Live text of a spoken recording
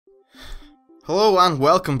Hello and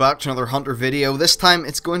welcome back to another Hunter video. This time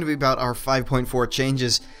it's going to be about our 5.4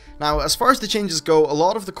 changes. Now, as far as the changes go, a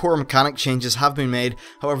lot of the core mechanic changes have been made,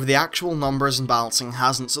 however the actual numbers and balancing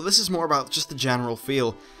hasn't, so this is more about just the general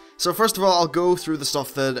feel. So first of all, I'll go through the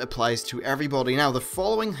stuff that applies to everybody. Now, the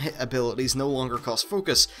following hit abilities no longer cost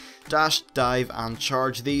focus: Dash, Dive, and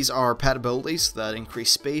Charge. These are pet abilities that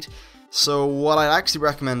increase speed. So what I'd actually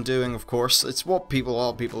recommend doing, of course, it's what a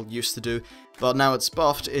lot of people used to do, but now it's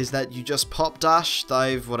buffed, is that you just pop Dash,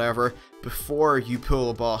 Dive, whatever, before you pull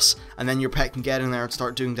a boss, and then your pet can get in there and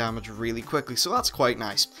start doing damage really quickly, so that's quite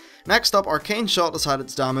nice. Next up, Arcane Shot has had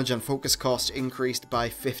its damage and focus cost increased by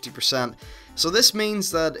 50%. So this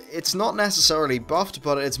means that it's not necessarily buffed,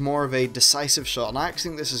 but it's more of a decisive shot, and I actually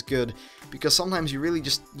think this is good, because sometimes you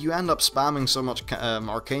end up spamming so much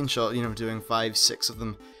Arcane Shot, doing 5, 6 of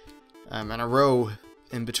them in a row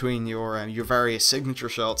in between your various signature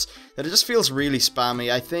shots, that it just feels really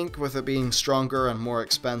spammy. I think with it being stronger and more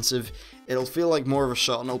expensive, it'll feel like more of a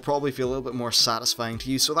shot and it'll probably feel a little bit more satisfying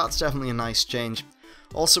to you, so that's definitely a nice change.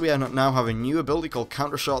 Also, we now have a new ability called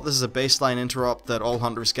Counter Shot. This is a baseline interrupt that all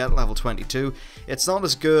hunters get at level 22. It's not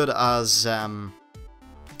as good as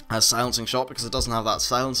Silencing Shot because it doesn't have that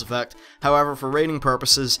silence effect. However, for raiding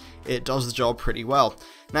purposes, it does the job pretty well.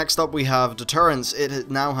 Next up, we have Deterrence. It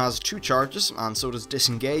now has 2 charges, and so does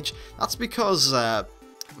Disengage.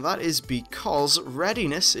 That is because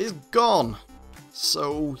Readiness is gone.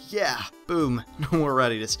 So yeah, boom, no more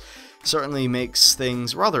Readiness. Certainly makes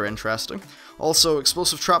things rather interesting. Also,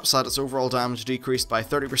 Explosive Trap's had its overall damage decreased by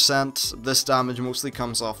 30%. This damage mostly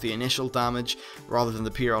comes off the initial damage rather than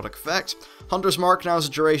the periodic effect. Hunter's Mark now has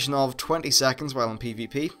a duration of 20 seconds while in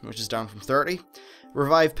PvP, which is down from 30.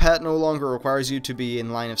 Revive Pet no longer requires you to be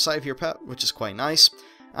in line of sight of your pet, which is quite nice.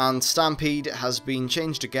 And Stampede has been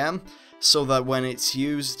changed again, so that when it's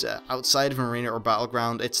used outside of an arena or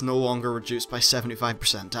battleground, it's no longer reduced by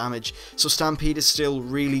 75% damage. So Stampede is still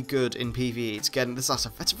really good in PvE.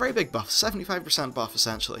 It's a very big buff, 75% buff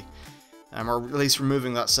essentially. Or at least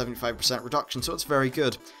removing that 75% reduction, so it's very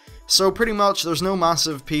good. So pretty much there's no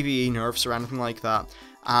massive PvE nerfs or anything like that.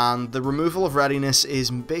 And the removal of Readiness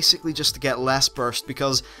is basically just to get less burst,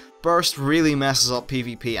 because burst really messes up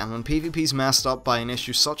PvP, and when PvP's messed up by an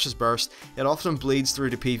issue such as burst, it often bleeds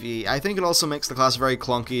through to PvE. I think it also makes the class very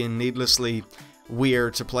clunky and needlessly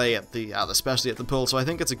weird to play especially at the pull, so I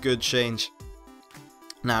think it's a good change.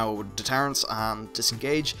 Now, Deterrence and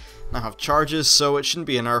Disengage now have charges, so it shouldn't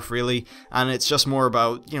be a nerf really, and it's just more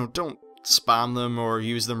about, don't spam them or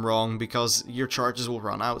use them wrong, because your charges will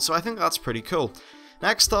run out, so I think that's pretty cool.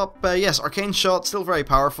 Next up, yes, Arcane Shot, still very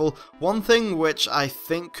powerful. One thing which I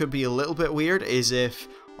think could be a little bit weird is if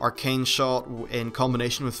Arcane Shot in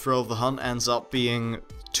combination with Thrill of the Hunt ends up being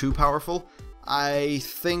too powerful. I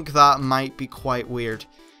think that might be quite weird.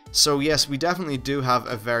 So yes, we definitely do have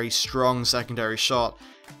a very strong secondary shot.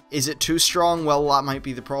 Is it too strong? Well, that might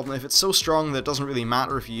be the problem. If it's so strong that it doesn't really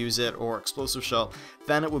matter if you use it or Explosive Shot,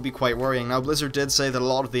 then it would be quite worrying. Now, Blizzard did say that a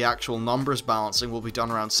lot of the actual numbers balancing will be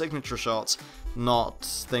done around signature shots, not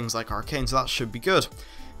things like Arcane, so that should be good.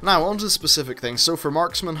 Now, on to specific things. So for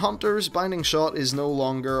Marksman Hunters, Binding Shot is no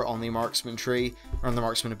longer on the Marksman tree, or on the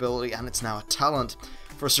Marksman ability, and it's now a talent.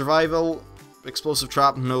 For Survival, Explosive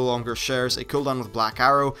Trap no longer shares a cooldown with Black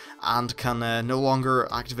Arrow, and can no longer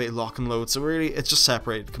activate Lock and Load, so really it's just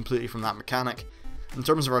separated completely from that mechanic. In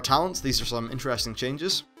terms of our talents, these are some interesting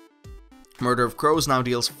changes. Murder of Crows now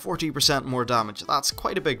deals 40% more damage. That's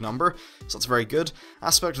quite a big number, so that's very good.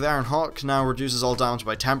 Aspect of the Iron Hawk now reduces all damage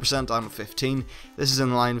by 10% down to 15. This is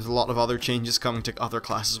in line with a lot of other changes coming to other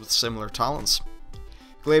classes with similar talents.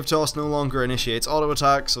 Glaive Toss no longer initiates auto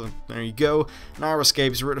attack, so there you go. Narrow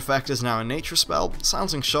Escape's root effect is now a nature spell.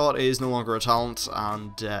 Silencing Shot is no longer a talent,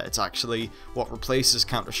 and it's actually what replaces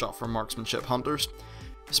Counter Shot for marksmanship hunters.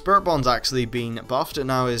 Spirit Bond's actually been buffed. It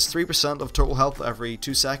now is 3% of total health every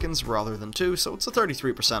 2 seconds rather than 2, so it's a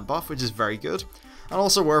 33% buff, which is very good. And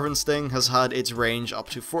also Werven Sting has had its range up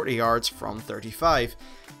to 40 yards from 35.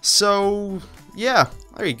 So yeah,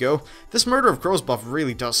 there you go. This Murder of Crows buff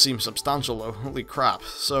really does seem substantial though, holy crap,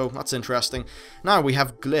 so that's interesting. Now we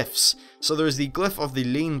have Glyphs. So there's the Glyph of the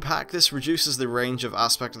Lean Pack. This reduces the range of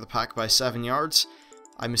Aspect of the Pack by 7 yards.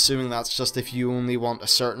 I'm assuming that's just if you only want a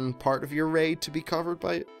certain part of your raid to be covered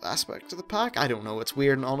by Aspect of the Pack. I don't know, it's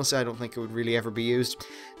weird, and honestly I don't think it would really ever be used.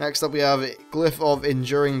 Next up we have Glyph of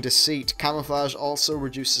Enduring Deceit. Camouflage also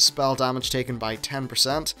reduces spell damage taken by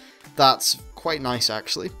 10%. That's quite nice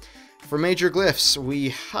actually. For major glyphs, we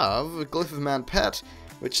have Glyph of Man Pet,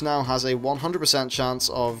 which now has a 100% chance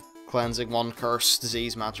of cleansing, 1 curse,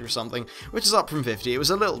 disease, magic or something, which is up from 50. It was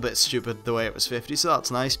a little bit stupid the way it was 50, so that's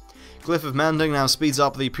nice. Glyph of Mending now speeds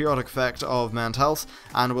up the periodic effect of Mend Health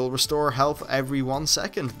and will restore health every 1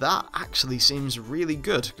 second. That actually seems really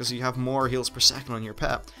good because you have more heals per second on your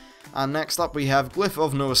pet. And next up we have Glyph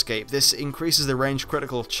of No Escape. This increases the range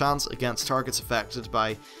critical chance against targets affected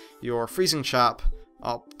by your freezing chap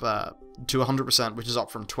up to 100%, which is up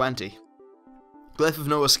from 20. Glyph of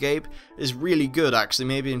No Escape is really good actually,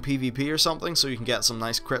 maybe in PvP or something, so you can get some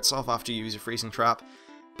nice crits off after you use your freezing trap.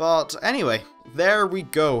 But anyway, there we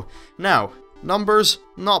go. Now, numbers,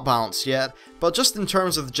 not balanced yet, but just in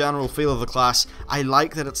terms of the general feel of the class, I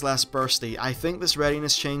like that it's less bursty. I think this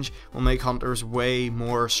readiness change will make hunters way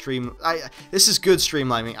more this is good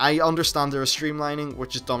streamlining. I understand there is streamlining,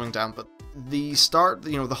 which is dumbing down, but the start,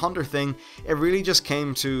 the hunter thing, it really just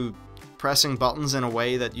came to pressing buttons in a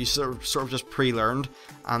way that you sort of just pre-learned,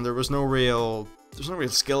 and there was no real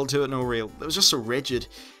skill to it, it was just so rigid,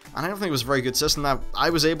 and I don't think it was a very good system. Now,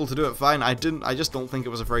 I was able to do it fine, I just don't think it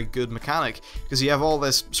was a very good mechanic, because you have all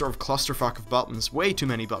this sort of clusterfuck of buttons, way too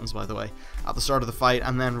many buttons by the way, at the start of the fight,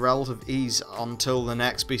 and then relative ease until the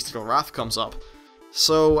next Bestial Wrath comes up.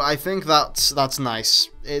 So I think that's nice.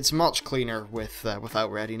 It's much cleaner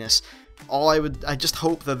without readiness. I just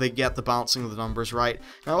hope that they get the balancing of the numbers right.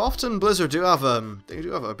 Now, often Blizzard do have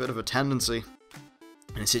a bit of a tendency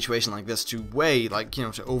in a situation like this to to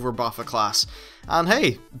overbuff a class. And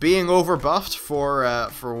hey, being overbuffed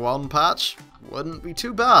for one patch wouldn't be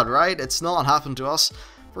too bad, right? It's not happened to us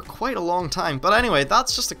for quite a long time. But anyway,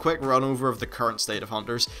 that's just a quick run over of the current state of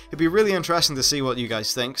hunters. It'd be really interesting to see what you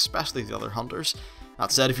guys think, especially the other hunters.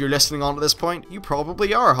 That said, if you're listening on to this point, you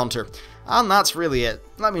probably are a hunter. And that's really it.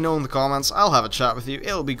 Let me know in the comments, I'll have a chat with you,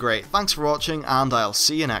 it'll be great. Thanks for watching, and I'll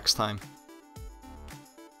see you next time.